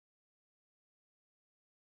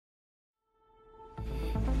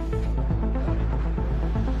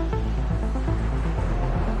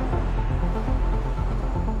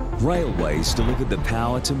Railways delivered the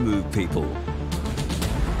power to move people,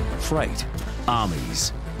 freight,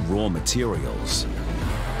 armies, raw materials,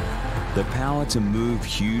 the power to move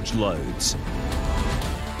huge loads,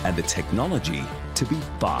 and the technology to be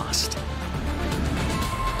fast.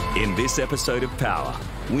 In this episode of Power,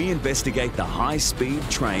 we investigate the high-speed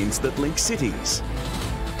trains that link cities,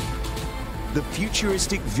 the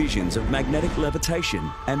futuristic visions of magnetic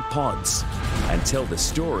levitation and pods, and tell the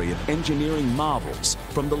story of engineering marvels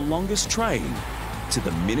from the longest train to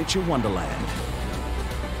the miniature wonderland.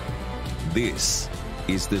 This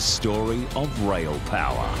is the story of rail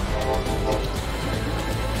power.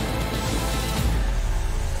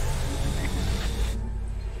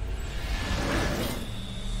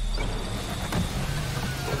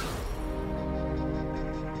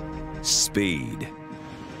 Speed.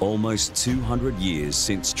 Almost 200 years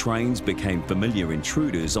since trains became familiar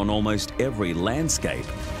intruders on almost every landscape,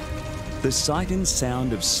 the sight and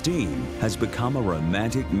sound of steam has become a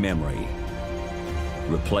romantic memory.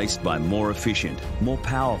 Replaced by more efficient, more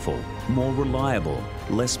powerful, more reliable,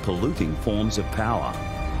 less polluting forms of power.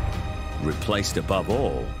 Replaced above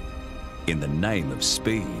all, in the name of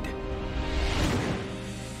speed.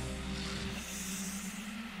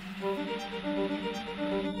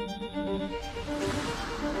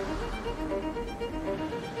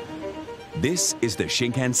 This is the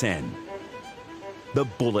Shinkansen, the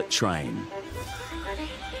bullet train.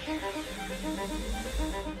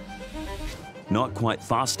 Not quite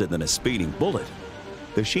faster than a speeding bullet,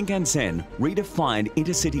 the Shinkansen redefined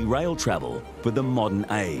intercity rail travel for the modern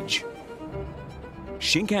age.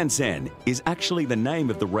 Shinkansen is actually the name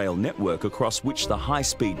of the rail network across which the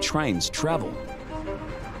high-speed trains travel.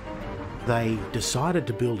 They decided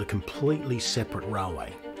to build a completely separate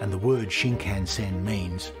railway, and the word Shinkansen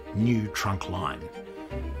means new trunk line,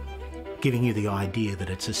 giving you the idea that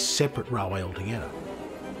it's a separate railway altogether.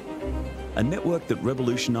 A network that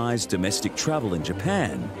revolutionised domestic travel in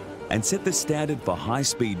Japan and set the standard for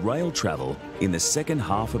high-speed rail travel in the second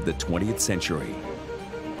half of the 20th century.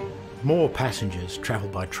 More passengers travel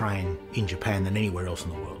by train in Japan than anywhere else in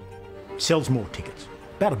the world. Sells more tickets,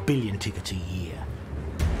 about 1 billion tickets a year.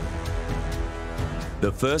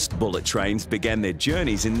 The first bullet trains began their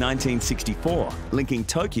journeys in 1964, linking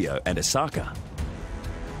Tokyo and Osaka.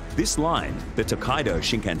 This line, the Tokaido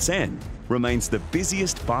Shinkansen, remains the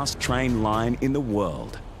busiest fast train line in the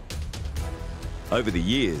world. Over the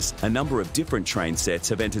years, a number of different train sets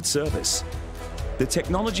have entered service. The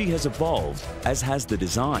technology has evolved, as has the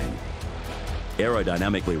design.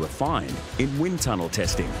 Aerodynamically refined in wind tunnel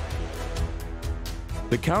testing.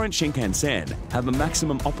 The current Shinkansen have a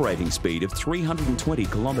maximum operating speed of 320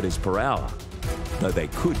 kilometers per hour, though they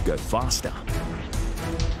could go faster.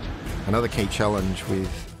 Another key challenge with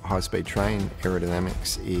high-speed train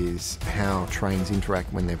aerodynamics is how trains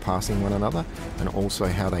interact when they're passing one another, and also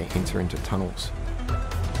how they enter into tunnels.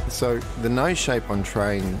 So the nose shape on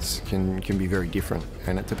trains can be very different,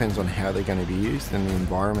 and it depends on how they're going to be used and the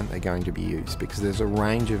environment they're going to be used, because there's a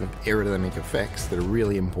range of aerodynamic effects that are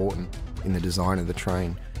really important in the design of the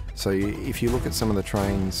train. So if you look at some of the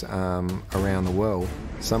trains around the world,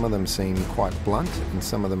 some of them seem quite blunt and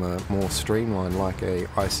some of them are more streamlined, like a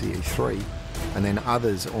ICE3, and then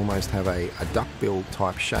others almost have a duckbill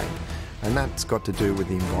type shape, and that's got to do with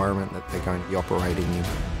the environment that they're going to be operating in.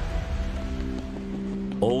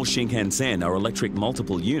 All Shinkansen are electric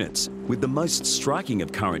multiple units, with the most striking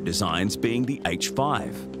of current designs being the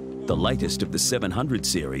H5, the latest of the 700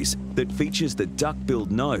 series that features the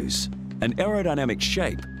duck-billed nose, an aerodynamic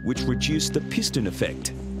shape which reduced the piston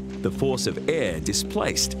effect, the force of air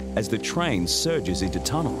displaced as the train surges into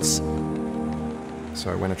tunnels.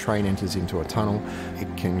 So when a train enters into a tunnel, it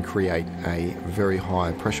can create a very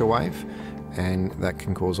high pressure wave, and that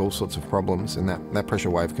can cause all sorts of problems, and that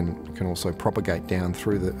pressure wave can also propagate down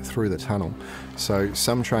through the tunnel. So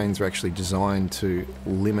some trains are actually designed to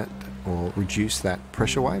limit or reduce that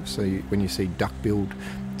pressure wave. So when you see duck-billed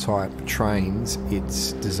type trains,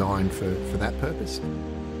 it's designed for that purpose.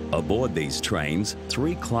 Aboard these trains,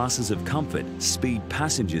 3 classes of comfort speed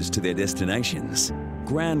passengers to their destinations.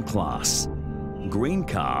 Grand Class, Green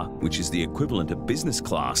Car, which is the equivalent of business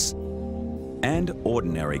class, and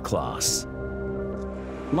Ordinary Class.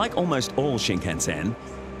 Like almost all Shinkansen,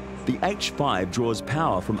 the H5 draws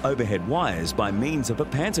power from overhead wires by means of a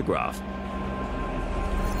pantograph.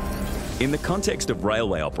 In the context of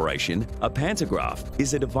railway operation, a pantograph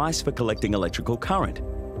is a device for collecting electrical current.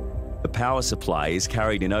 The power supply is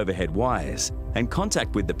carried in overhead wires, and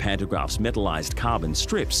contact with the pantograph's metallized carbon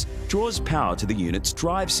strips draws power to the unit's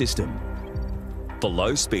drive system. For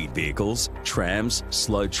low-speed vehicles, trams,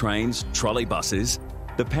 slow trains, trolley buses,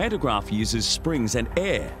 the pantograph uses springs and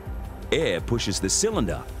air Air pushes the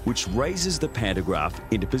cylinder, which raises the pantograph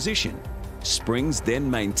into position. Springs then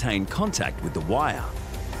maintain contact with the wire.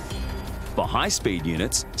 For high-speed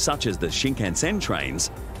units, such as the Shinkansen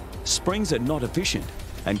trains, springs are not efficient,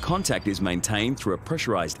 and contact is maintained through a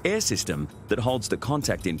pressurized air system that holds the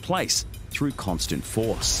contact in place through constant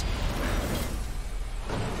force.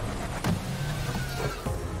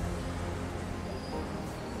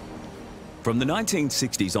 From the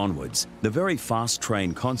 1960s onwards, the very fast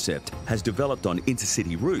train concept has developed on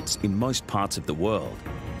intercity routes in most parts of the world.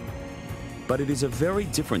 But it is a very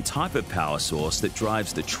different type of power source that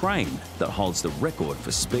drives the train that holds the record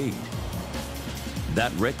for speed.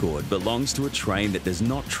 That record belongs to a train that does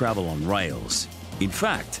not travel on rails. In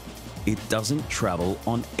fact, it doesn't travel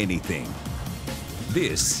on anything.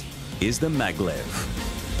 This is the maglev.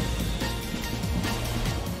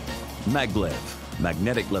 Maglev,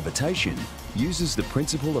 magnetic levitation, uses the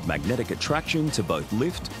principle of magnetic attraction to both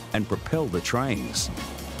lift and propel the trains.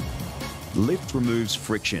 Lift removes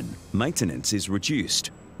friction, maintenance is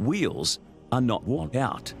reduced, wheels are not worn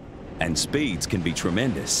out, and speeds can be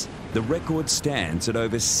tremendous. The record stands at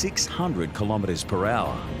over 600 kilometers per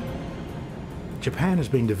hour. Japan has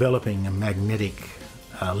been developing a magnetic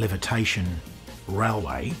levitation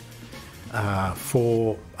railway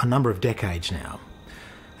for a number of decades now.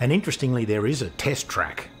 And interestingly, there is a test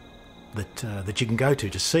track that you can go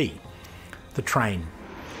to see the train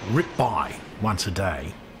rip by once a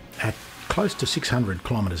day at close to 600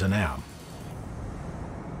 kilometres an hour.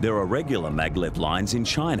 There are regular maglev lines in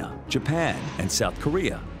China, Japan and South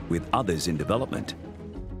Korea, with others in development.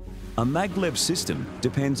 A maglev system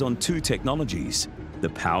depends on two technologies, the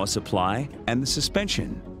power supply and the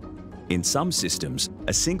suspension. In some systems,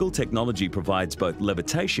 a single technology provides both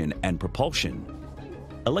levitation and propulsion.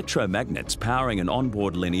 Electromagnets powering an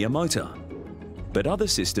onboard linear motor. But other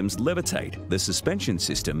systems levitate the suspension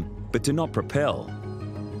system but do not propel.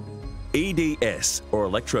 EDS, or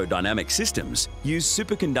electrodynamic systems, use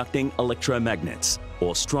superconducting electromagnets,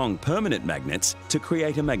 or strong permanent magnets, to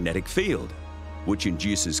create a magnetic field, which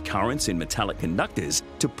induces currents in metallic conductors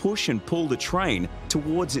to push and pull the train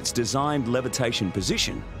towards its designed levitation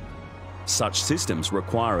position. Such systems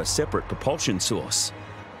require a separate propulsion source.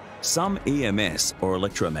 Some EMS, or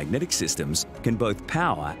electromagnetic systems, can both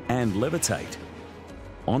power and levitate.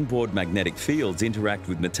 Onboard magnetic fields interact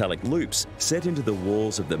with metallic loops set into the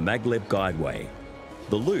walls of the maglev guideway.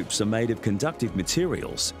 The loops are made of conductive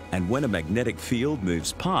materials, and when a magnetic field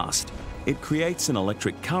moves past, it creates an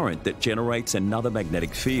electric current that generates another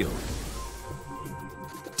magnetic field.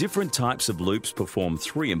 Different types of loops perform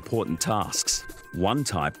three important tasks. One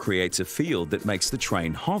type creates a field that makes the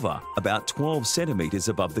train hover about 12 centimetres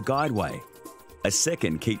above the guideway. A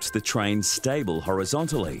second keeps the train stable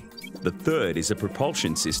horizontally. The third is a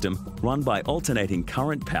propulsion system run by alternating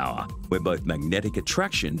current power, where both magnetic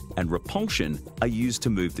attraction and repulsion are used to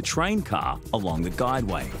move the train car along the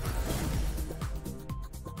guideway.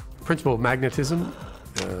 Principle of magnetism.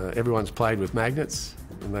 Everyone's played with magnets,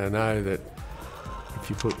 and they know that if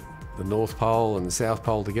you put the North Pole and the South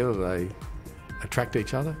Pole together, they attract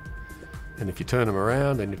each other. And if you turn them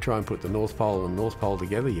around and you try and put the North Pole and North Pole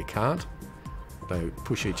together, you can't. They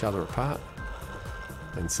push each other apart.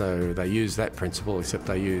 And so they use that principle, except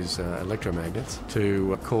they use electromagnets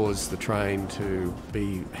to cause the train to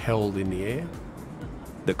be held in the air.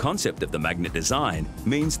 The concept of the magnet design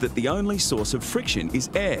means that the only source of friction is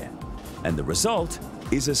air, and the result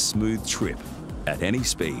is a smooth trip at any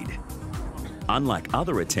speed. Unlike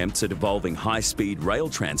other attempts at evolving high-speed rail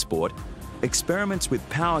transport, experiments with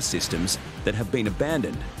power systems that have been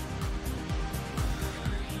abandoned.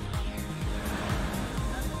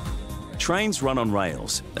 Trains run on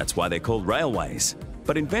rails, that's why they're called railways.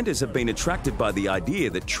 But inventors have been attracted by the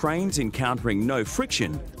idea that trains encountering no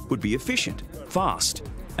friction would be efficient, fast,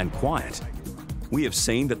 and quiet. We have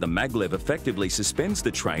seen that the maglev effectively suspends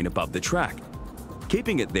the train above the track,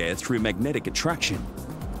 keeping it there through magnetic attraction.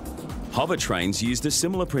 Hover trains used a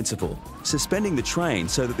similar principle, suspending the train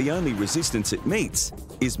so that the only resistance it meets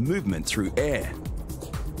is movement through air.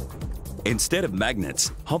 Instead of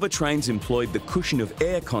magnets, hover trains employed the cushion of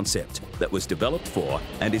air concept that was developed for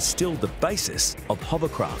and is still the basis of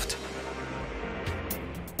hovercraft.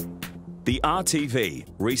 The RTV,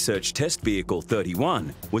 Research Test Vehicle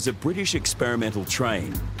 31, was a British experimental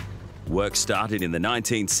train. Work started in the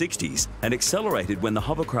 1960s and accelerated when the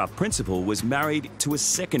hovercraft principle was married to a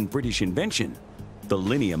second British invention, the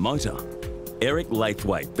linear motor. Eric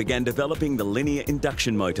Laithwaite began developing the linear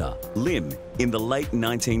induction motor, LIM, in the late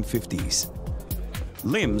 1950s.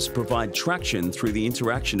 LIMs provide traction through the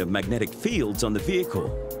interaction of magnetic fields on the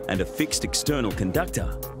vehicle and a fixed external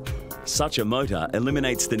conductor. Such a motor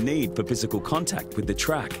eliminates the need for physical contact with the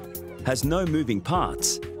track, has no moving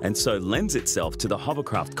parts, and so lends itself to the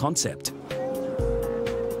hovercraft concept.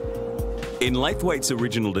 In Laithwaite's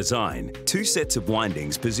original design, two sets of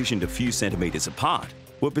windings positioned a few centimetres apart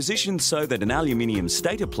were positioned so that an aluminium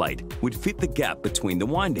stator plate would fit the gap between the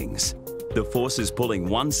windings, the forces pulling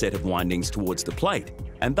one set of windings towards the plate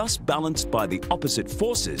and thus balanced by the opposite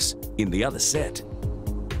forces in the other set.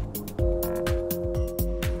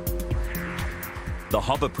 The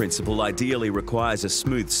hover principle ideally requires a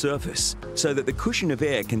smooth surface so that the cushion of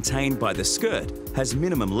air contained by the skirt has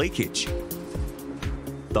minimum leakage.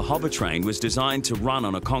 The hover train was designed to run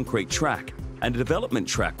on a concrete track, and a development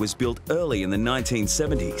track was built early in the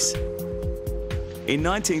 1970s. In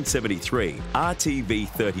 1973,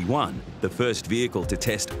 RTV-31, the first vehicle to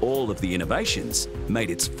test all of the innovations, made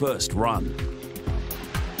its first run.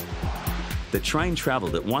 The train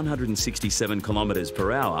travelled at 167 kilometres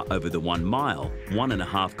per hour over the 1 mile,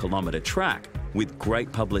 1.5 kilometre track with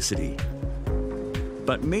great publicity.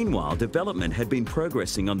 But meanwhile, development had been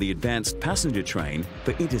progressing on the advanced passenger train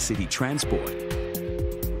for intercity transport.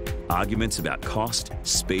 Arguments about cost,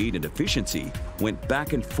 speed and efficiency went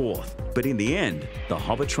back and forth, but in the end, the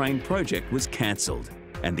hover train project was cancelled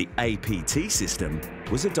and the APT system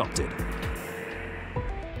was adopted.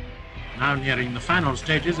 Now nearing the final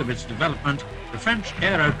stages of its development, the French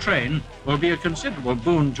aero train will be a considerable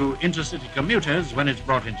boon to intercity commuters when it's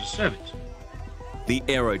brought into service. The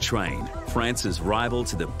aero train, France's rival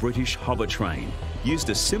to the British hover train,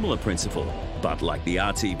 used a similar principle, but like the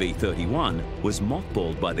RTV-31, was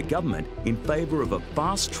mothballed by the government in favour of a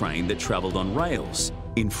fast train that travelled on rails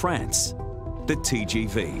in France, the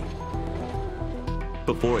TGV.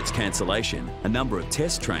 Before its cancellation, a number of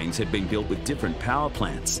test trains had been built with different power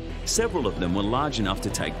plants. Several of them were large enough to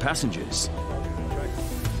take passengers.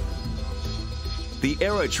 The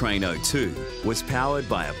Aerotrain 02 was powered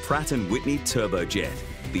by a Pratt & Whitney turbojet,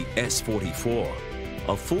 the S44,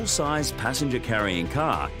 a full-size passenger-carrying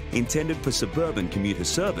car intended for suburban commuter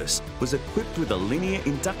service was equipped with a linear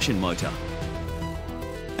induction motor.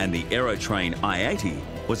 And the Aerotrain I-80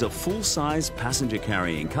 was a full-size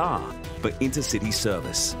passenger-carrying car for intercity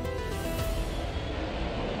service.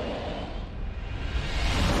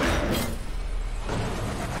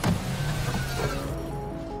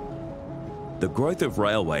 The growth of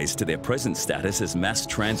railways to their present status as mass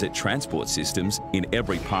transit transport systems in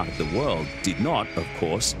every part of the world did not, of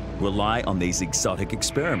course, rely on these exotic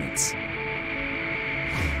experiments.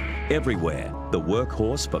 Everywhere, the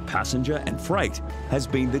workhorse for passenger and freight has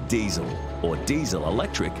been the diesel or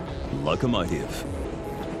diesel-electric locomotive.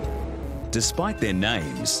 Despite their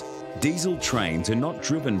names, diesel trains are not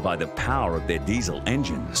driven by the power of their diesel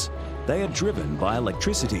engines. They are driven by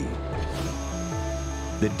electricity.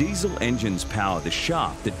 The diesel engines power the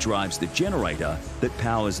shaft that drives the generator that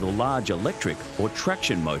powers the large electric or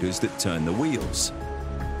traction motors that turn the wheels.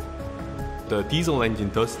 The diesel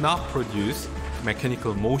engine does not produce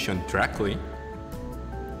mechanical motion directly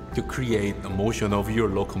to create the motion of your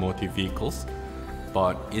locomotive vehicles,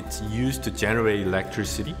 but it's used to generate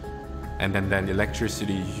electricity, and then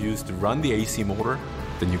electricity is used to run the AC motor,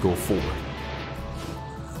 then you go forward.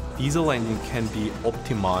 Diesel engine can be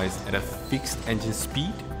optimized at a fixed engine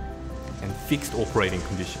speed and fixed operating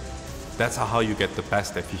condition. That's how you get the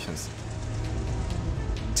best efficiency.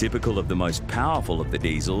 Typical of the most powerful of the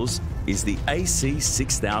diesels is the AC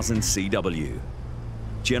 6000 CW,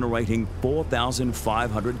 generating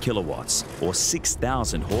 4,500 kilowatts or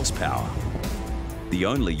 6,000 horsepower. The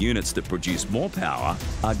only units that produce more power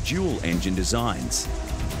are dual engine designs.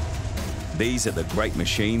 These are the great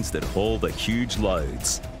machines that haul the huge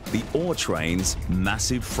loads, the ore train's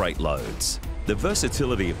massive freight loads. The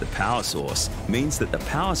versatility of the power source means that the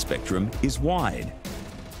power spectrum is wide.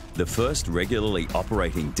 The first regularly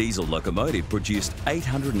operating diesel locomotive produced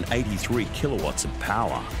 883 kilowatts of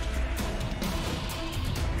power.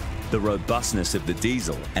 The robustness of the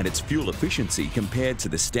diesel and its fuel efficiency compared to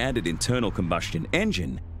the standard internal combustion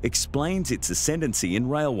engine explains its ascendancy in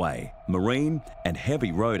railway, marine and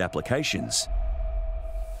heavy road applications.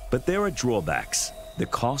 But there are drawbacks: the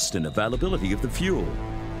cost and availability of the fuel,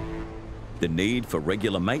 the need for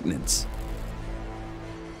regular maintenance,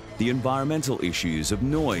 the environmental issues of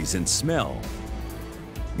noise and smell.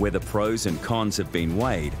 Where the pros and cons have been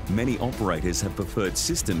weighed, many operators have preferred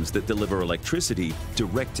systems that deliver electricity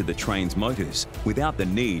direct to the train's motors without the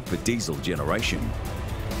need for diesel generation.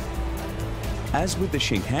 As with the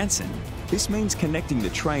Shinkansen, this means connecting the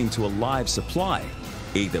train to a live supply,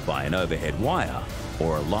 either by an overhead wire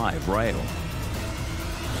or a live rail.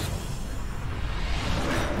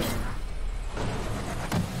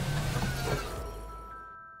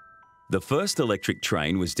 The first electric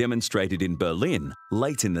train was demonstrated in Berlin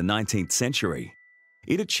late in the 19th century.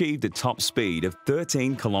 It achieved a top speed of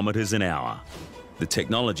 13 kilometres an hour. The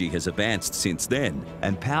technology has advanced since then,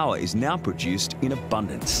 and power is now produced in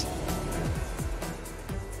abundance.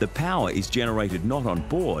 The power is generated not on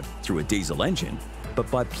board through a diesel engine,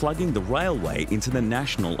 but by plugging the railway into the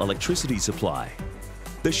national electricity supply.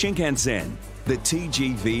 The Shinkansen, the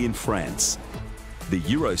TGV in France, the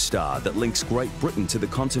Eurostar that links Great Britain to the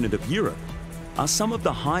continent of Europe, are some of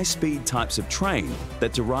the high-speed types of train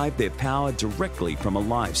that derive their power directly from a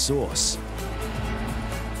live source.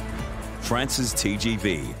 France's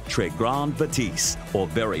TGV, Très Grande Vitesse, or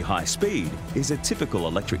very high speed, is a typical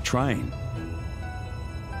electric train.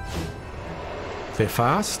 They're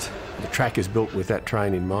fast. The track is built with that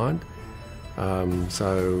train in mind.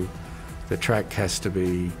 So the track has to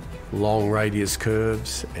be long radius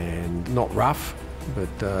curves and not rough,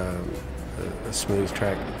 but a smooth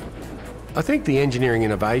track. I think the engineering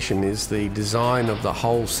innovation is the design of the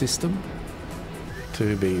whole system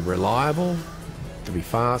to be reliable, to be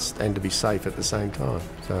fast and to be safe at the same time.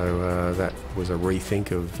 So that was a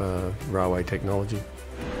rethink of railway technology.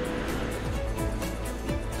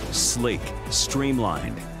 Sleek,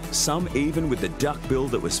 streamlined, some even with the duckbill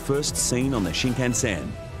that was first seen on the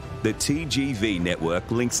Shinkansen. The TGV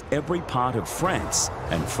network links every part of France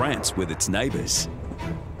and France with its neighbours.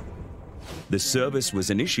 The service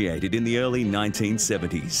was initiated in the early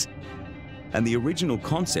 1970s, and the original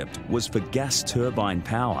concept was for gas turbine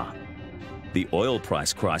power. The oil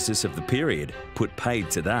price crisis of the period put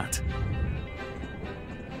paid to that.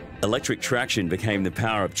 Electric traction became the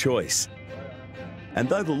power of choice. And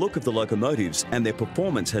though the look of the locomotives and their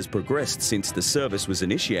performance has progressed since the service was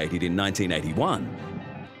initiated in 1981,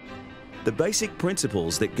 the basic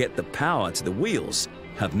principles that get the power to the wheels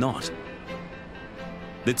have not.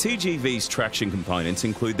 The TGV's traction components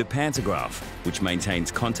include the pantograph, which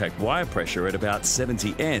maintains contact wire pressure at about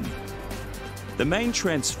 70 N. The main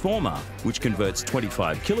transformer, which converts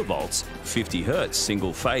 25 kilovolts, 50 hertz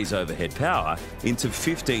single-phase overhead power into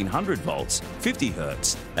 1500 volts, 50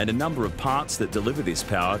 hertz, and a number of parts that deliver this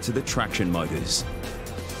power to the traction motors.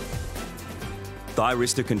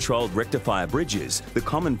 Thyristor-controlled rectifier bridges, the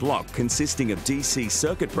common block consisting of DC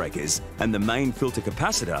circuit breakers and the main filter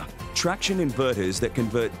capacitor, traction inverters that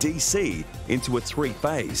convert DC into a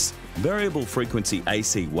three-phase, variable frequency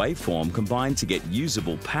AC waveform combined to get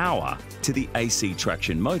usable power to the AC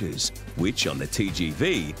traction motors, which on the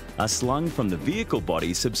TGV are slung from the vehicle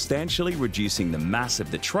body, substantially reducing the mass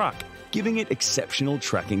of the truck, giving it exceptional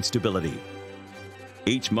tracking stability.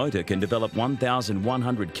 Each motor can develop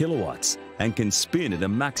 1,100 kilowatts and can spin at a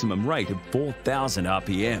maximum rate of 4,000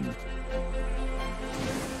 RPM.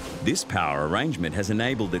 This power arrangement has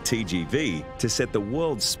enabled the TGV to set the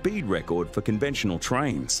world's speed record for conventional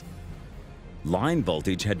trains. Line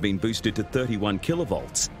voltage had been boosted to 31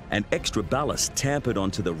 kilovolts and extra ballast tampered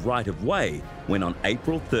onto the right-of-way when on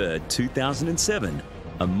April 3, 2007,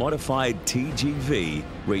 a modified TGV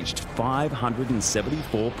reached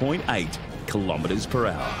 574.8 kilometers per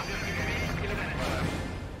hour.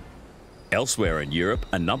 Elsewhere in Europe,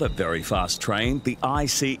 another very fast train, the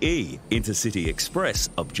ICE, Intercity Express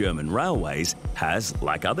of German railways, has,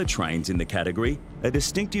 like other trains in the category, a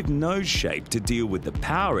distinctive nose shape to deal with the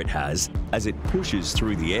power it has as it pushes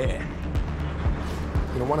through the air.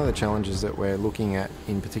 You know, one of the challenges that we're looking at,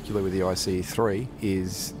 in particular with the ICE3,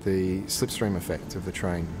 is the slipstream effect of the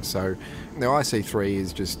train. So the ICE3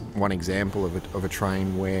 is just one example of a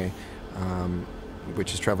train where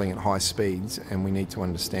which is travelling at high speeds, and we need to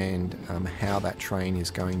understand how that train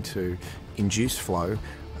is going to induce flow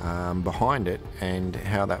behind it and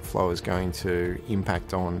how that flow is going to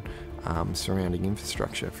impact on surrounding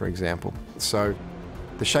infrastructure, for example. So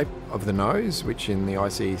the shape of the nose, which in the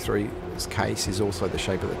ICE3's case is also the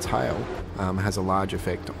shape of the tail, has a large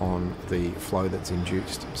effect on the flow that's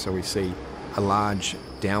induced. So we see a large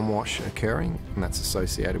downwash occurring, and that's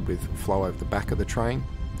associated with flow over the back of the train.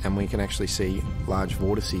 And we can actually see large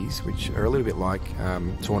vortices, which are a little bit like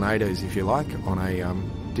tornadoes, if you like, on a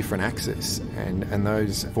different axis. And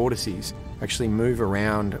those vortices actually move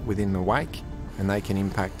around within the wake, and they can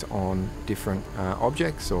impact on different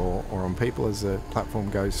objects or on people as the platform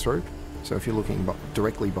goes through. So if you're looking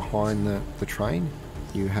directly behind the train,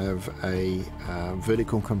 you have a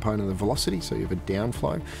vertical component of the velocity, so you have a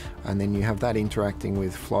downflow, and then you have that interacting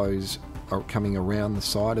with flows coming around the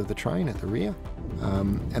side of the train at the rear.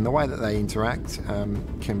 And the way that they interact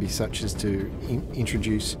can be such as to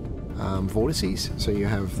introduce vortices. So you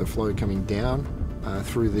have the flow coming down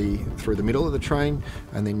through the middle of the train,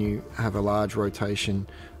 and then you have a large rotation,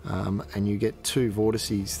 and you get two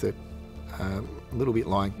vortices that a little bit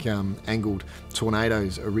like angled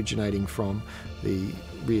tornadoes originating from the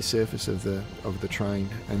rear surface of the train,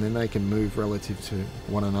 and then they can move relative to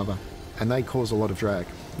one another, and they cause a lot of drag.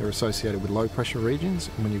 They're associated with low pressure regions,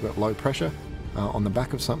 and when you've got low pressure on the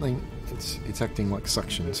back of something, it's acting like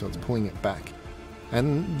suction, so it's pulling it back.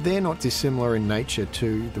 And they're not dissimilar in nature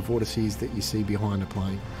to the vortices that you see behind a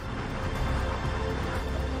plane.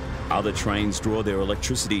 Other trains draw their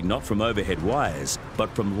electricity not from overhead wires, but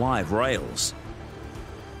from live rails.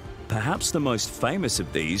 Perhaps the most famous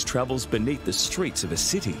of these travels beneath the streets of a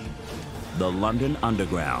city, the London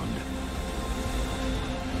Underground.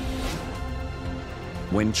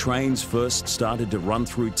 When trains first started to run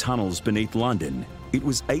through tunnels beneath London, it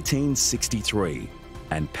was 1863,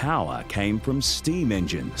 and power came from steam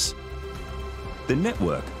engines. The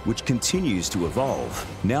network, which continues to evolve,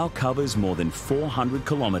 now covers more than 400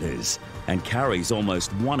 kilometres and carries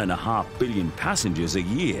almost 1.5 billion passengers a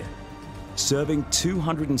year, serving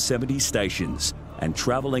 270 stations and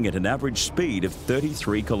travelling at an average speed of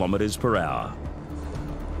 33 kilometres per hour.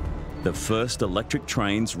 The first electric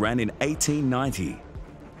trains ran in 1890,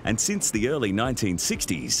 and since the early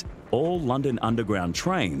 1960s, all London Underground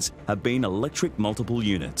trains have been electric multiple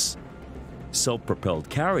units, self-propelled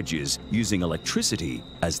carriages using electricity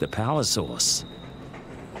as the power source.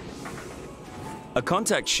 A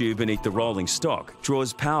contact shoe beneath the rolling stock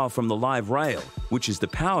draws power from the live rail, which is the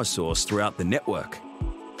power source throughout the network.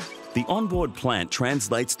 The onboard plant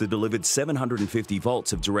translates the delivered 750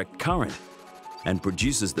 volts of direct current and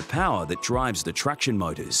produces the power that drives the traction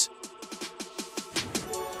motors.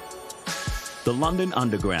 The London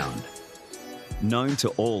Underground, known to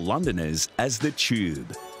all Londoners as the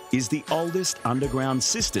Tube, is the oldest underground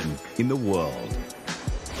system in the world.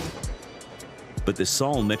 But the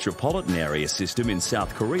Seoul Metropolitan Area system in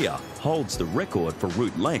South Korea holds the record for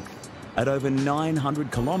route length at over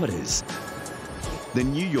 900 kilometres. The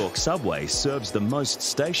New York subway serves the most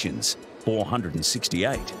stations,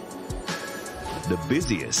 468. The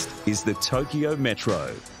busiest is the Tokyo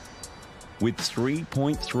Metro, with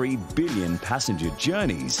 3.3 billion passenger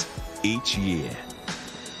journeys each year.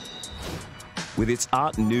 With its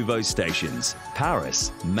Art Nouveau stations,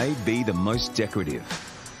 Paris may be the most decorative.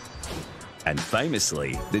 And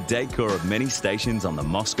famously, the decor of many stations on the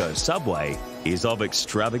Moscow subway is of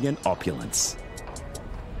extravagant opulence.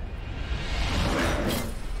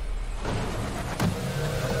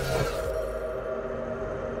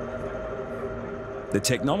 The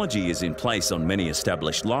technology is in place on many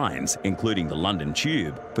established lines, including the London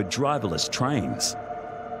Tube, for driverless trains.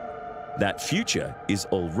 That future is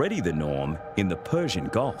already the norm in the Persian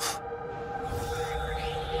Gulf.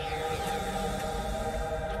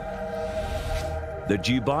 The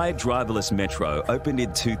Dubai driverless metro opened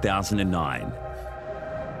in 2009.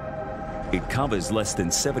 It covers less than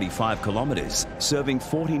 75 kilometres, serving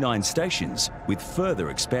 49 stations, with further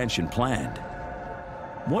expansion planned.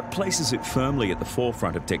 What places it firmly at the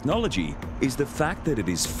forefront of technology is the fact that it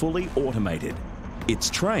is fully automated.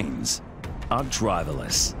 Its trains are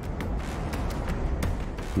driverless.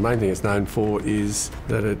 The main thing it's known for is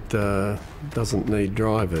that it doesn't need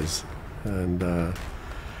drivers, and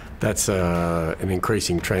that's an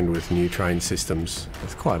increasing trend with new train systems.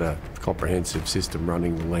 It's quite a comprehensive system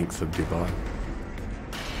running the length of Dubai.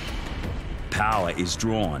 Power is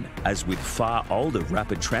drawn, as with far older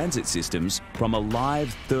rapid transit systems, from a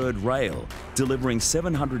live third rail, delivering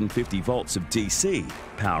 750 volts of DC,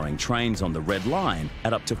 powering trains on the Red Line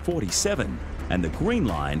at up to 47 and the Green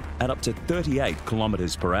Line at up to 38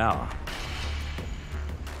 kilometres per hour.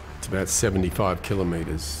 It's about 75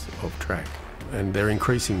 kilometres of track, and they're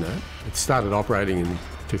increasing that. It started operating in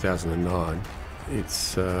 2009.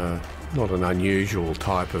 It's not an unusual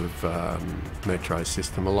type of metro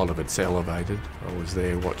system. A lot of it's elevated. I was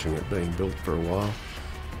there watching it being built for a while.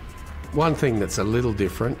 One thing that's a little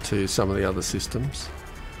different to some of the other systems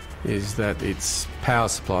is that its power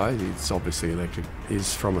supply, it's obviously electric,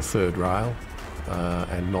 is from a third rail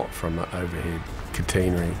and not from an overhead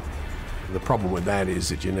catenary. The problem with that is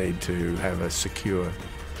that you need to have a secure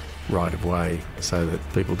right-of-way so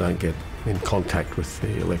that people don't get in contact with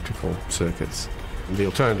the electrical circuits. The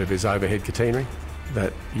alternative is overhead catenary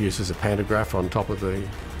that uses a pantograph on top of the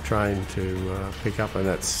train to pick up, and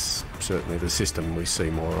that's certainly the system we see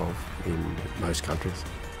more of in most countries.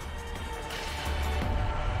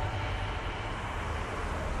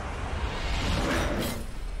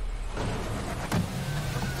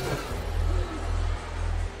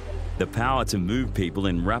 The power to move people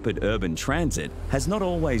in rapid urban transit has not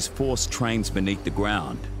always forced trains beneath the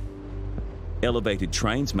ground. Elevated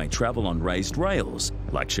trains may travel on raised rails,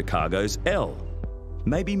 like Chicago's L.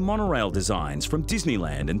 may be monorail designs from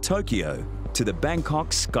Disneyland and Tokyo to the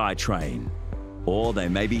Bangkok Sky Train, or they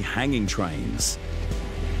may be hanging trains.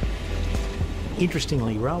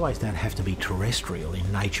 Interestingly, railways don't have to be terrestrial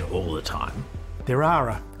in nature all the time. There are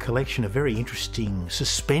a collection of very interesting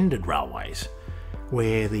suspended railways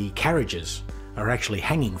where the carriages are actually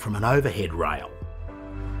hanging from an overhead rail.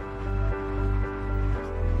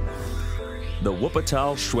 The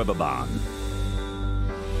Wuppertal Schwebebahn.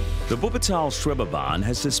 The Wuppertal Schwebebahn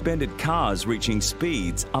has suspended cars reaching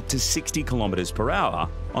speeds up to 60 kilometres per hour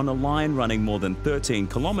on a line running more than 13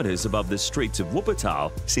 kilometres above the streets of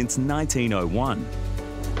Wuppertal since 1901.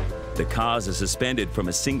 The cars are suspended from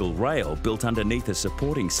a single rail built underneath a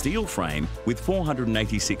supporting steel frame with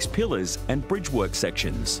 486 pillars and bridgework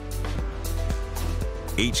sections.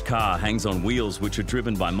 Each car hangs on wheels which are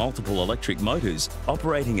driven by multiple electric motors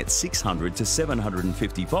operating at 600 to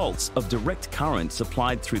 750 volts of direct current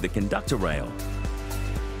supplied through the conductor rail.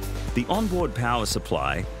 The onboard power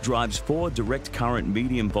supply drives 4 direct current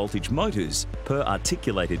medium voltage motors per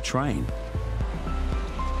articulated train.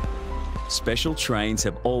 Special trains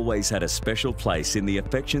have always had a special place in the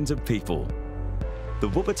affections of people. The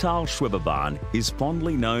Wuppertal Schwebebahn is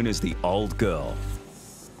fondly known as the Old Girl.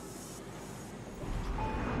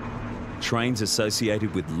 Trains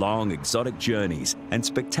associated with long, exotic journeys and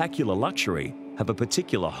spectacular luxury have a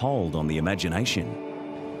particular hold on the imagination.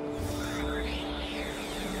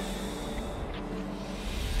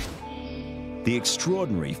 The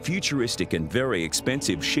extraordinary, futuristic and very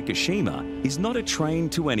expensive Shikishima is not a train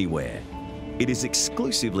to anywhere. It is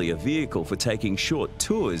exclusively a vehicle for taking short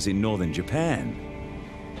tours in northern Japan.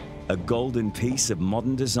 A golden piece of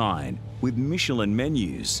modern design with Michelin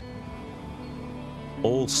menus,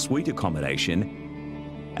 all suite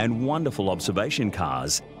accommodation and wonderful observation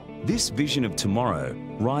cars, this vision of tomorrow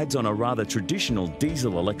rides on a rather traditional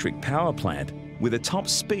diesel-electric power plant with a top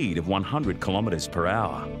speed of 100 kilometres per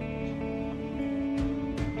hour.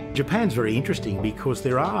 Japan's very interesting because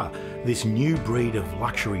there are this new breed of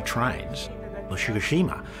luxury trains, the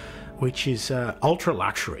Shikishima, which is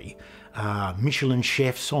ultra-luxury, Michelin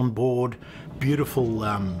chefs on board, beautiful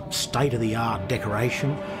state-of-the-art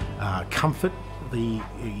decoration, comfort, the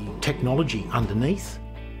technology underneath,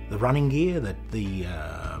 the running gear, that the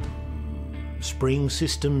spring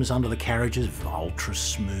systems under the carriages are ultra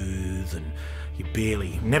smooth, and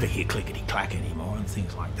you never hear clickety-clack anymore and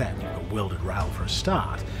things like that. You've got a welded rail for a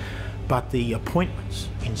start. But the appointments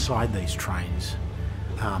inside these trains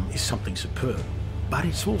is something superb. But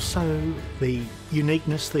it's also the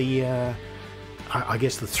uniqueness, I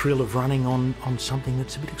guess the thrill of running on something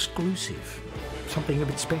that's a bit exclusive, something a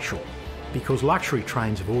bit special. Because luxury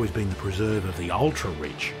trains have always been the preserve of the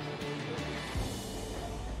ultra-rich.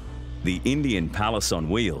 The Indian Palace on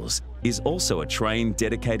Wheels is also a train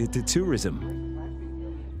dedicated to tourism.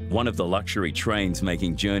 One of the luxury trains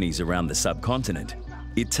making journeys around the subcontinent,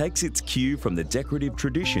 it takes its cue from the decorative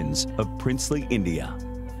traditions of princely India,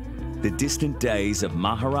 the distant days of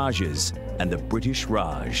Maharajas and the British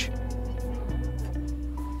Raj.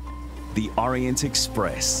 The Orient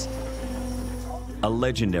Express, a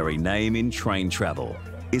legendary name in train travel,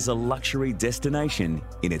 is a luxury destination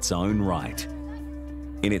in its own right.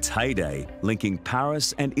 In its heyday, linking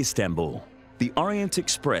Paris and Istanbul, the Orient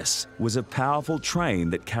Express was a powerful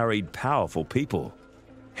train that carried powerful people,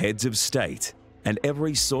 heads of state, and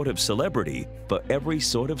every sort of celebrity for every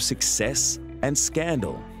sort of success and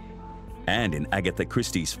scandal. And in Agatha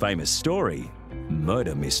Christie's famous story,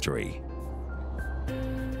 murder mystery.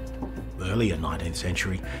 Earlier 19th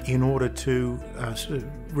century, in order to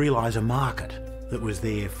realise a market that was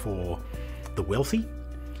there for the wealthy,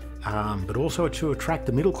 but also to attract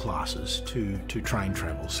the middle classes to train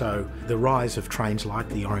travel. So the rise of trains like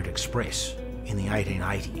the Orient Express in the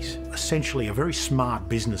 1880s, essentially a very smart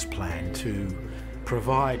business plan to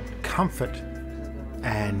provide comfort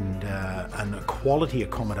and a quality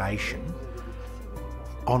accommodation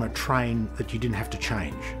on a train that you didn't have to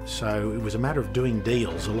change. So it was a matter of doing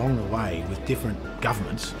deals along the way with different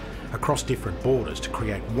governments across different borders to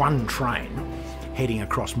create one train heading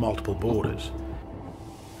across multiple borders.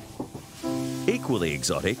 Equally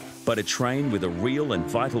exotic, but a train with a real and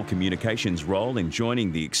vital communications role in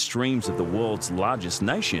joining the extremes of the world's largest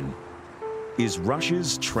nation, is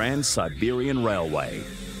Russia's Trans-Siberian Railway.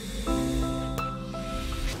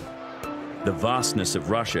 The vastness of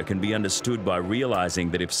Russia can be understood by realizing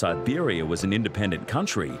that if Siberia was an independent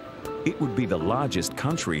country, it would be the largest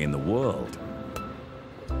country in the world.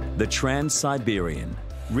 The Trans-Siberian,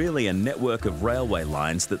 really a network of railway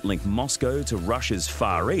lines that link Moscow to Russia's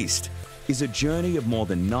Far East, is a journey of more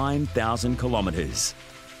than 9,000 kilometers.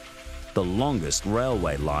 The longest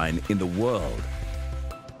railway line in the world.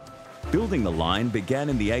 Building the line began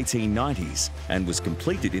in the 1890s and was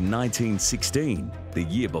completed in 1916, the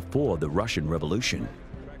year before the Russian Revolution.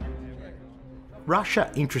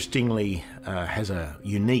 Russia, interestingly, has a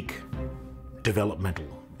unique developmental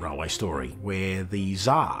railway story where the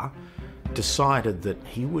Tsar decided that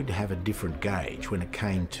he would have a different gauge when it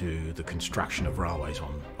came to the construction of railways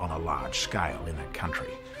on a large scale in that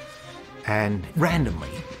country, and randomly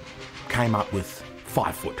came up with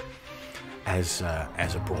 5 foot as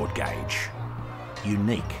a broad gauge,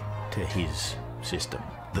 unique to his system.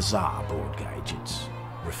 The Tsar broad gauge, it's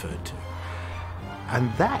referred to.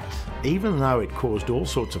 And that, even though it caused all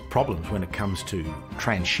sorts of problems when it comes to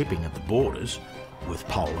transshipping at the borders with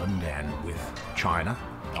Poland and with China,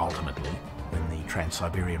 ultimately, when the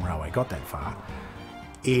Trans-Siberian Railway got that far,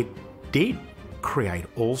 it did create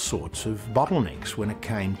all sorts of bottlenecks when it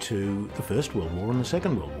came to the First World War and the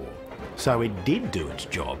Second World War. So it did do its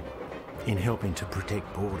job in helping to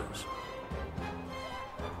protect borders.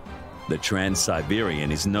 The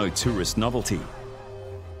Trans-Siberian is no tourist novelty.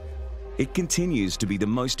 It continues to be the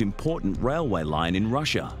most important railway line in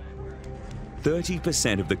Russia.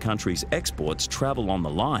 30% of the country's exports travel on the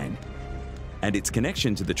line, and its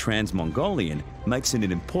connection to the Trans-Mongolian makes it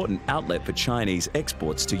an important outlet for Chinese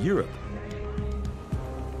exports to Europe.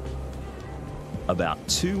 About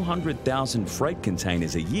 200,000 freight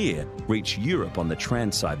containers a year reach Europe on the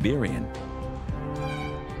Trans-Siberian.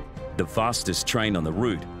 The fastest train on the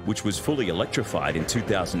route, which was fully electrified in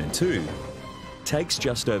 2002, takes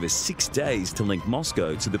just over 6 days to link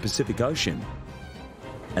Moscow to the Pacific Ocean.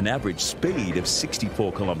 An average speed of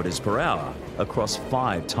 64 kilometers per hour across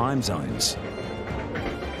 5 time zones.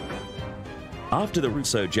 After the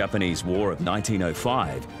Russo-Japanese War of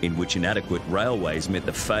 1905, in which inadequate railways meant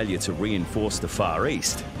the failure to reinforce the Far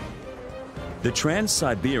East, the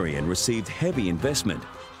Trans-Siberian received heavy investment,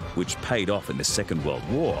 which paid off in the Second World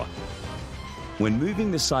War, when moving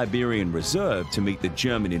the Siberian Reserve to meet the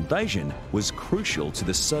German invasion was crucial to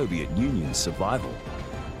the Soviet Union's survival.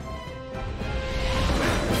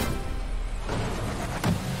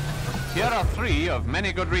 Here are 3 of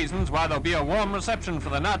many good reasons why there'll be a warm reception for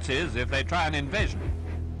the Nazis if they try an invasion.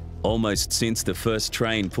 Almost since the first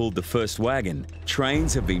train pulled the first wagon,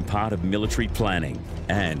 trains have been part of military planning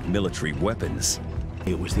and military weapons.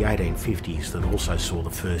 It was the 1850s that also saw the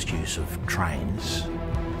first use of trains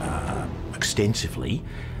extensively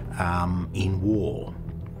in war,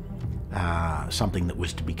 something that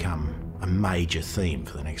was to become a major theme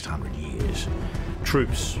for the next 100 years.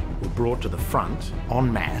 Troops were brought to the front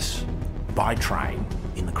en masse by train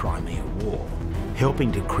in the Crimea War,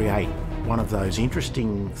 helping to create one of those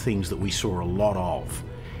interesting things that we saw a lot of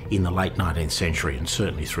in the late 19th century and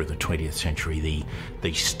certainly through the 20th century,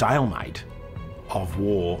 the stalemate of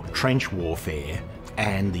war, trench warfare,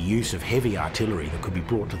 and the use of heavy artillery that could be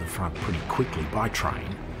brought to the front pretty quickly by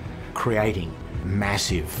train, creating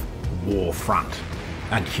massive war front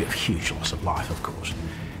and huge loss of life, of course.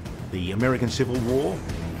 The American Civil War,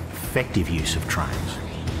 effective use of trains.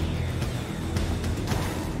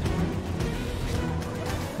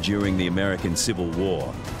 During the American Civil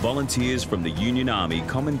War, volunteers from the Union Army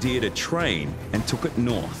commandeered a train and took it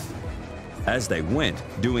north. As they went,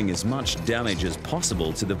 doing as much damage as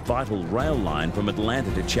possible to the vital rail line from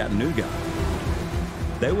Atlanta to Chattanooga.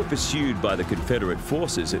 They were pursued by the Confederate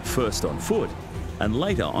forces at first on foot and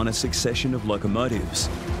later on a succession of locomotives.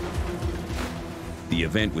 The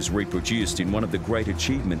event was reproduced in one of the great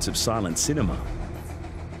achievements of silent cinema,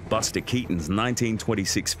 Buster Keaton's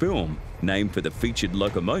 1926 film, named for the featured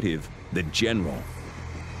locomotive, the General.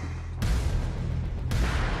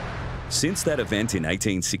 Since that event in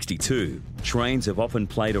 1862, trains have often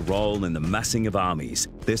played a role in the massing of armies,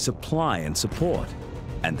 their supply and support,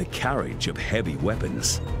 and the carriage of heavy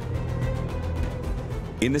weapons.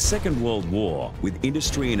 In the Second World War, with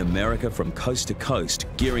industry in America from coast to coast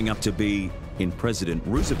gearing up to be, in President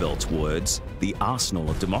Roosevelt's words, the arsenal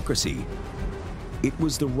of democracy, it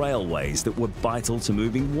was the railways that were vital to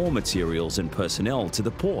moving war materials and personnel to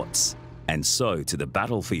the ports, and so to the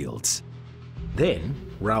battlefields. Then,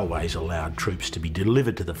 railways allowed troops to be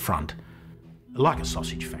delivered to the front, like a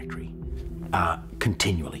sausage factory,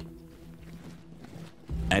 continually.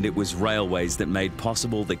 And it was railways that made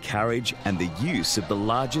possible the carriage and the use of the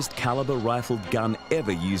largest caliber rifled gun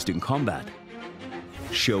ever used in combat,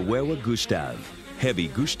 Schwerer Gustav, Heavy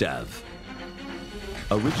Gustav.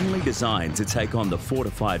 Originally designed to take on the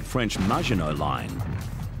fortified French Maginot Line.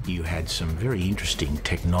 You had some very interesting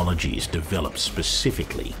technologies developed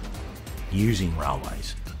specifically using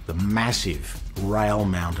railways. The massive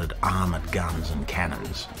rail-mounted armoured guns and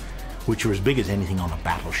cannons, which were as big as anything on a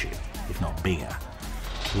battleship, if not bigger,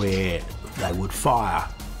 where they would fire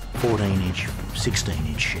 14-inch,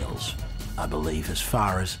 16-inch shells, I believe, as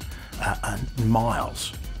far as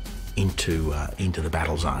miles into the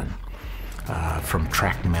battle zone from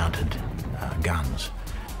track-mounted guns,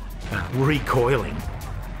 recoiling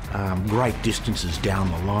great distances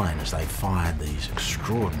down the line as they fired these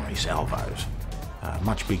extraordinary salvos,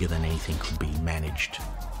 much bigger than anything could be managed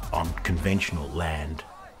on conventional land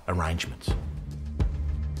arrangements.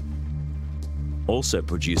 Also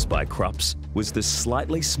produced by Krupp's was the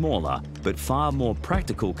slightly smaller but far more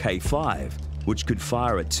practical K5, which could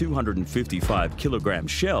fire a 255 kilogram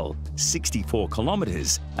shell 64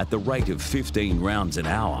 kilometers at the rate of 15 rounds an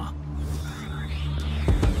hour.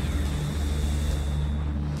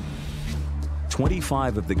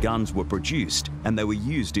 25 of the guns were produced, and they were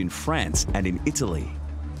used in France and in Italy.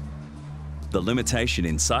 The limitation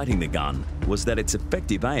in sighting the gun was that its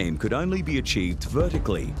effective aim could only be achieved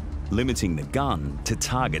vertically, limiting the gun to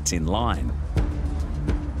targets in line.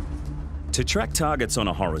 To track targets on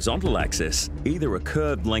a horizontal axis, either a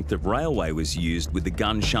curved length of railway was used with the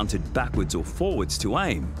gun shunted backwards or forwards to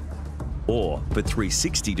aim, or for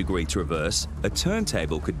 360-degree traverse, a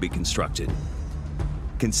turntable could be constructed,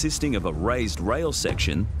 consisting of a raised rail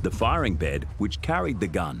section, the firing bed, which carried the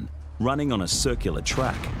gun, running on a circular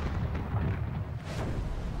track.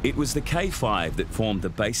 It was the K5 that formed the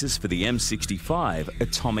basis for the M65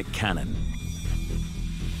 atomic cannon.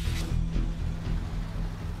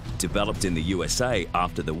 Developed in the USA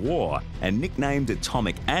after the war and nicknamed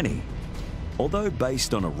Atomic Annie. Although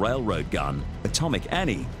based on a railroad gun, Atomic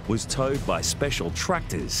Annie was towed by special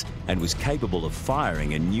tractors and was capable of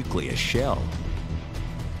firing a nuclear shell.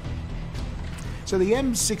 So the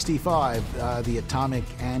M65, the Atomic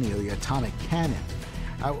Annie, or the atomic cannon,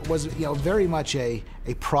 was very much a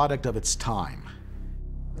product of its time.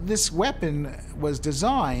 This weapon was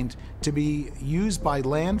designed to be used by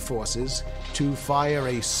land forces to fire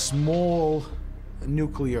a small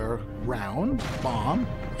nuclear round, bomb,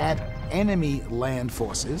 at enemy land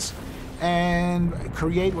forces and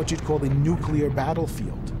create what you'd call the nuclear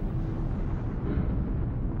battlefield.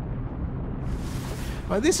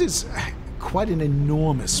 Well, this is quite an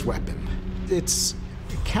enormous weapon. Its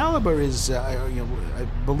caliber is, I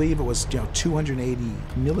believe it was 280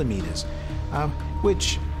 millimeters,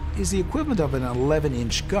 which is the equivalent of an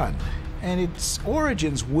 11-inch gun. And its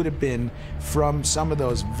origins would have been from some of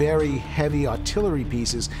those very heavy artillery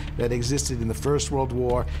pieces that existed in the First World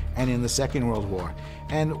War and in the Second World War.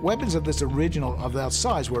 And weapons of that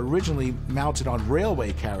size were originally mounted on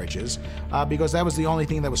railway carriages because that was the only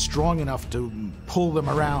thing that was strong enough to pull them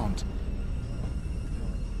around.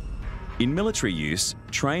 In military use,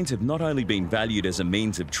 trains have not only been valued as a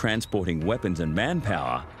means of transporting weapons and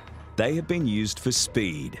manpower, they have been used for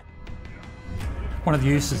speed. One of the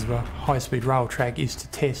uses of a high-speed rail track is to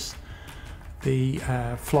test the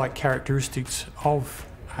flight characteristics of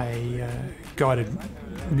a guided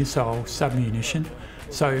missile submunition.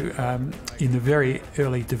 So in the very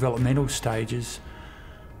early developmental stages,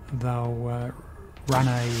 they'll run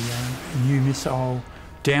a new missile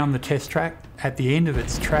down the test track. At the end of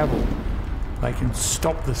its travel, they can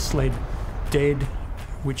stop the sled dead,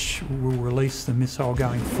 which will release the missile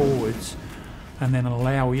going forwards, and then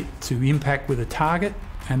allow it to impact with a target,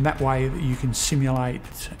 and that way you can simulate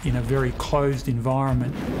in a very closed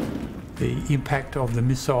environment the impact of the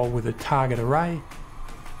missile with a target array.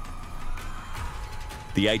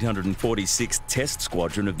 The 846th Test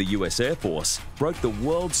Squadron of the US Air Force broke the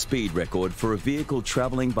world speed record for a vehicle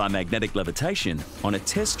travelling by magnetic levitation on a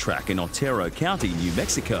test track in Otero County, New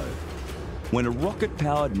Mexico, when a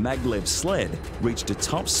rocket-powered maglev sled reached a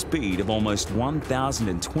top speed of almost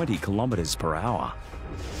 1,020 kilometers per hour.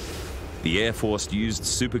 The Air Force used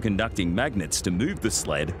superconducting magnets to move the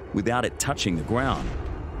sled without it touching the ground.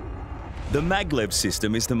 The maglev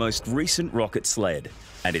system is the most recent rocket sled,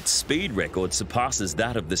 and its speed record surpasses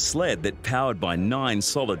that of the sled that powered by 9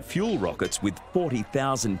 solid fuel rockets with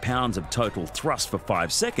 40,000 pounds of total thrust for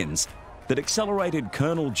 5 seconds that accelerated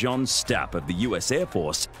Colonel John Stapp of the US Air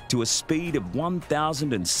Force to a speed of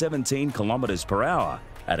 1,017 kilometers per hour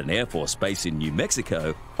at an Air Force base in New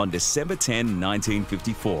Mexico on December 10,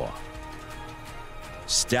 1954.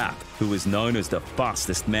 Stapp, who was known as the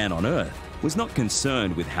fastest man on Earth, was not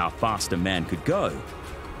concerned with how fast a man could go,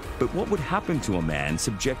 but what would happen to a man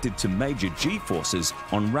subjected to major G-forces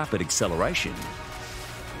on rapid acceleration.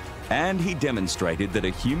 And he demonstrated that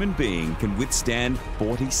a human being can withstand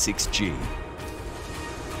 46 G.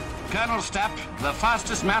 Colonel Stapp, the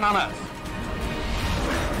fastest man on Earth.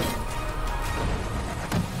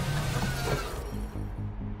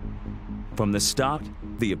 From the start,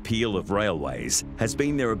 the appeal of railways has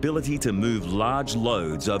been their ability to move large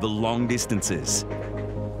loads over long distances.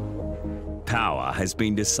 power has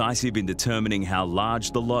been decisive in determining how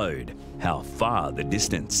large the load, how far the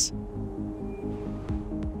distance.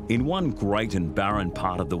 In one great and barren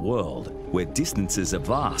part of the world, where distances are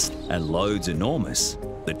vast and loads enormous,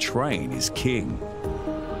 the train is king.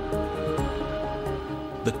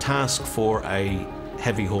 The task for a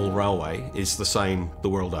heavy haul railway is the same the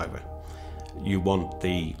world over. You want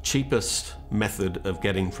the cheapest method of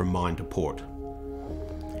getting from mine to port.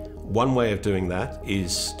 One way of doing that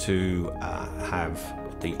is to have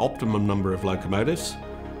the optimum number of locomotives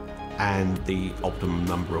and the optimum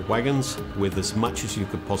number of wagons with as much as you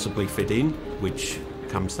could possibly fit in, which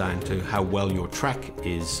comes down to how well your track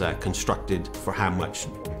is constructed for how much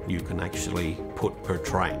you can actually put per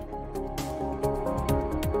train.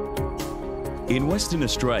 In Western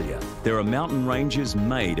Australia, there are mountain ranges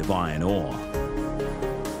made of iron ore.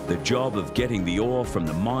 The job of getting the ore from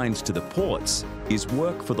the mines to the ports is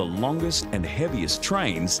work for the longest and heaviest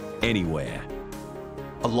trains anywhere.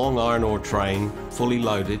 A long iron ore train, fully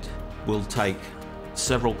loaded, will take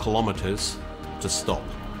several kilometres to stop.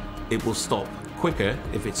 It will stop quicker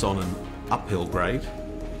if it's on an uphill grade,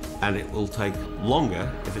 and it will take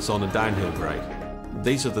longer if it's on a downhill grade.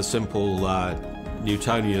 These are the simple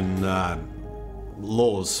Newtonian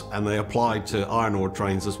laws, and they apply to iron ore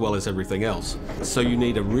trains as well as everything else. So you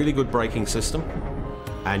need a really good braking system,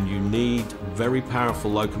 and you need very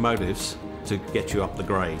powerful locomotives to get you up the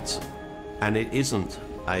grades. And it isn't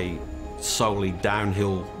a solely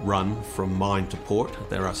downhill run from mine to port.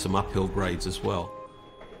 There are some uphill grades as well.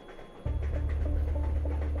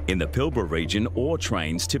 In the Pilbara region, ore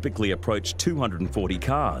trains typically approach 240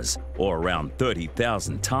 cars, or around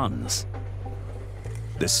 30,000 tonnes.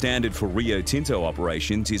 The standard for Rio Tinto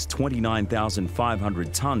operations is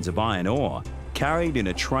 29,500 tonnes of iron ore, carried in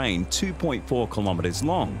a train 2.4 kilometres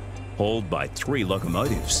long, hauled by 3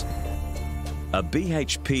 locomotives. A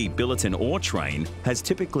BHP Billiton ore train has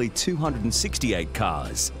typically 268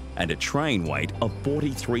 cars and a train weight of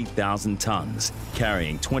 43,000 tonnes,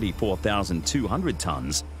 carrying 24,200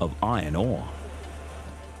 tonnes of iron ore.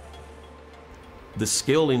 The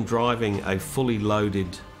skill in driving a fully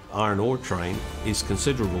loaded iron ore train is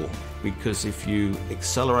considerable, because if you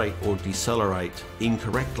accelerate or decelerate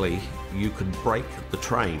incorrectly, you could break the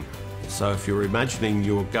train. So if you're imagining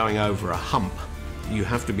you're going over a hump, you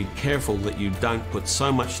have to be careful that you don't put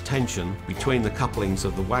so much tension between the couplings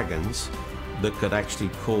of the wagons that could actually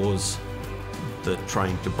cause the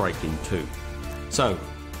train to break in two. So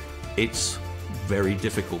it's very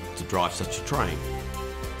difficult to drive such a train.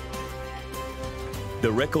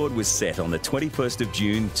 The record was set on the 21st of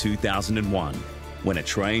June 2001, when a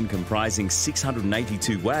train comprising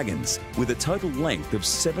 682 wagons with a total length of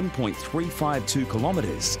 7.352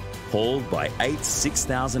 kilometres, hauled by 8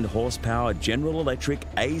 6,000 horsepower General Electric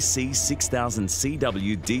AC 6000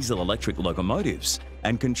 CW diesel electric locomotives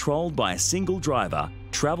and controlled by a single driver,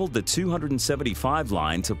 travelled the 275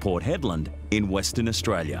 line to Port Hedland in Western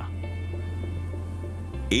Australia.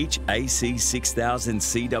 Each AC 6000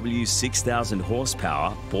 CW 6,000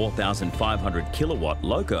 horsepower, 4,500 kilowatt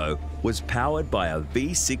loco was powered by a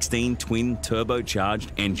V16 twin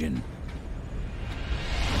turbocharged engine.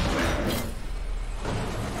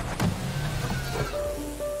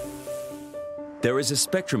 There is a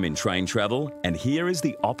spectrum in train travel, and here is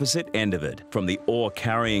the opposite end of it from the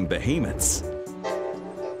ore-carrying behemoths.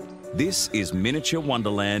 This is Miniature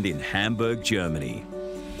Wonderland in Hamburg, Germany,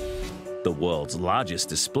 the world's largest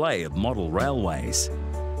display of model railways.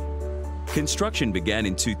 Construction began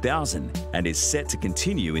in 2000 and is set to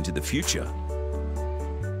continue into the future.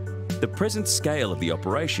 The present scale of the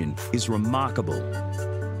operation is remarkable.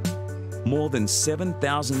 More than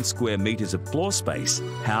 7,000 square metres of floor space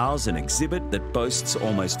house an exhibit that boasts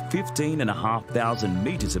almost 15,500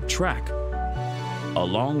 metres of track,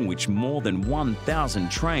 along which more than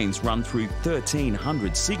 1,000 trains run through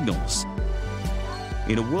 1,300 signals.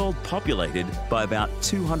 In a world populated by about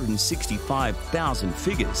 265,000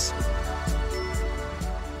 figures.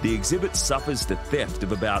 The exhibit suffers the theft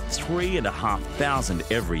of about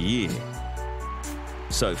 3,500 every year.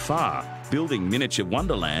 So far, building Miniature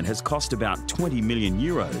Wonderland has cost about 20 million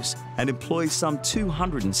euros and employs some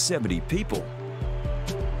 270 people.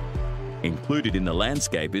 Included in the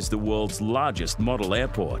landscape is the world's largest model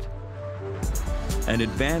airport, an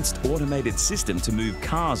advanced automated system to move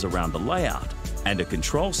cars around the layout, and a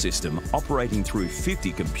control system operating through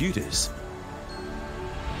 50 computers.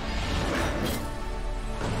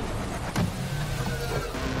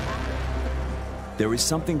 There is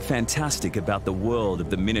something fantastic about the world of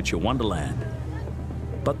the Miniature Wonderland.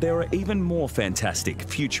 But there are even more fantastic,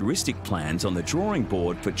 futuristic plans on the drawing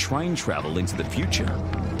board for train travel into the future.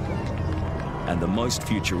 And the most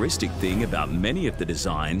futuristic thing about many of the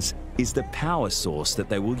designs is the power source that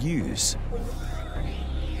they will use.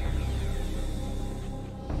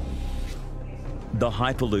 The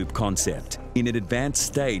Hyperloop concept, in an advanced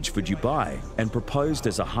stage for Dubai and proposed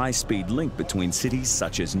as a high-speed link between cities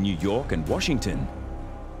such as New York and Washington,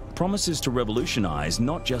 promises to revolutionize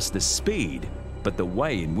not just the speed, but the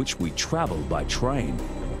way in which we travel by train.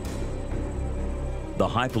 The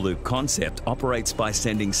Hyperloop concept operates by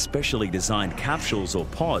sending specially designed capsules or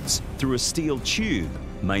pods through a steel tube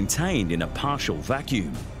maintained in a partial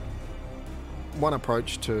vacuum. One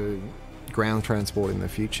approach to ground transport in the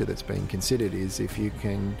future that's being considered is if you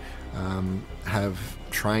can have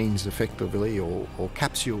trains effectively or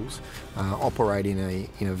capsules operate in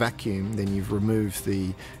a vacuum, then you've removed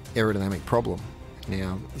the aerodynamic problem.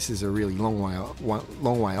 Now, this is a really long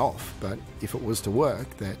way off, but if it was to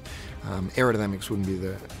work, that aerodynamics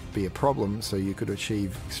wouldn't be a problem, so you could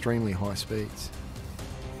achieve extremely high speeds.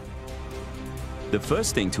 The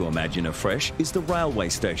first thing to imagine afresh is the railway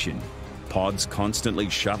station. Pods constantly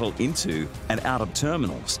shuttle into and out of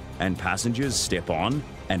terminals, and passengers step on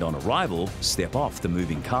and on arrival step off the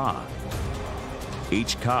moving car.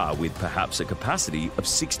 Each car with perhaps a capacity of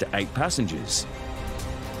 6 to 8 passengers.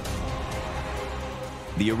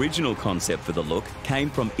 The original concept for the look came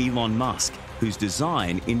from Elon Musk, whose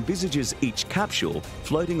design envisages each capsule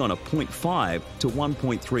floating on a 0.5 to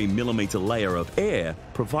 1.3 millimeter layer of air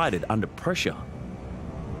provided under pressure.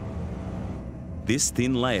 This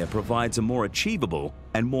thin layer provides a more achievable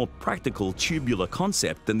and more practical tubular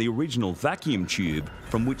concept than the original vacuum tube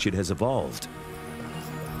from which it has evolved.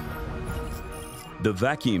 The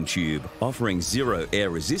vacuum tube, offering zero air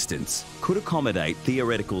resistance, could accommodate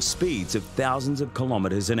theoretical speeds of thousands of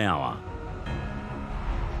kilometers an hour.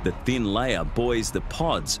 The thin layer buoys the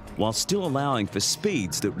pods while still allowing for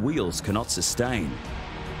speeds that wheels cannot sustain.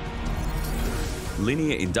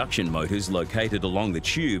 Linear induction motors located along the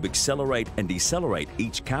tube accelerate and decelerate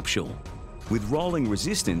each capsule, with rolling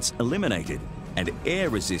resistance eliminated and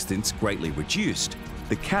air resistance greatly reduced.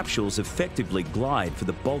 The capsules effectively glide for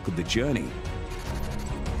the bulk of the journey.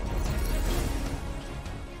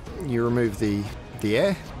 You remove the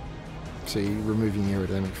air, so you're removing the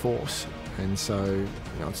aerodynamic force, and so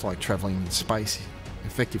it's like travelling in space.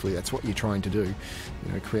 Effectively, that's what you're trying to do.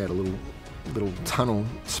 Create a little tunnel,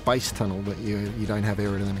 space tunnel, but you don't have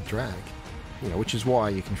aerodynamic drag. Which is why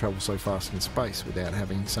you can travel so fast in space without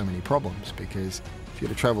having so many problems, because if you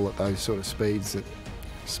were to travel at those sort of speeds that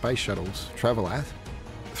space shuttles travel at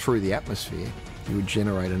through the atmosphere, you would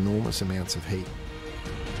generate enormous amounts of heat.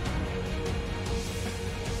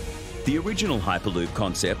 The original Hyperloop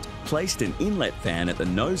concept placed an inlet fan at the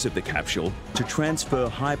nose of the capsule to transfer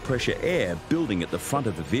high-pressure air building at the front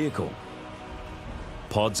of the vehicle.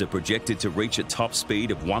 Pods are projected to reach a top speed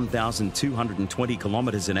of 1,220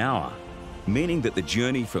 kilometers an hour, meaning that the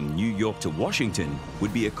journey from New York to Washington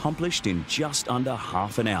would be accomplished in just under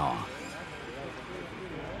half an hour.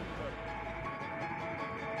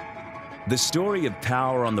 The story of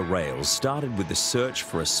power on the rails started with the search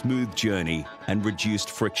for a smooth journey and reduced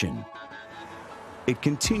friction. It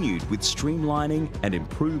continued with streamlining and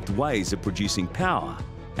improved ways of producing power,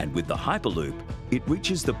 and with the Hyperloop, it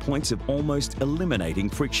reaches the points of almost eliminating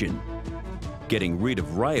friction, getting rid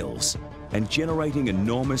of rails and generating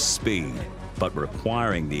enormous speed, but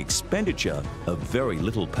requiring the expenditure of very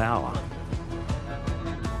little power.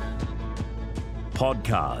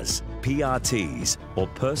 Podcars, PRTs, or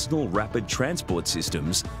personal rapid transport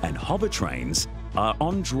systems and hover trains are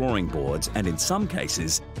on drawing boards and in some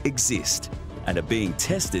cases exist and are being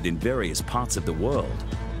tested in various parts of the world.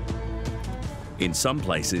 In some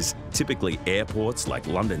places, typically airports like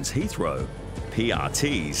London's Heathrow,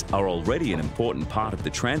 PRTs are already an important part of the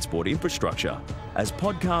transport infrastructure, as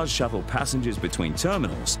podcars shuttle passengers between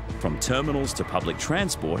terminals, from terminals to public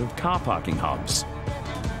transport of car parking hubs.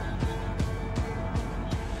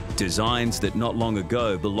 Designs that not long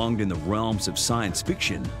ago belonged in the realms of science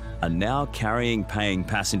fiction are now carrying paying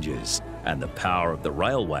passengers, and the power of the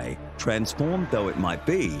railway, transformed though it might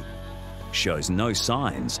be, shows no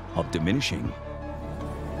signs of diminishing.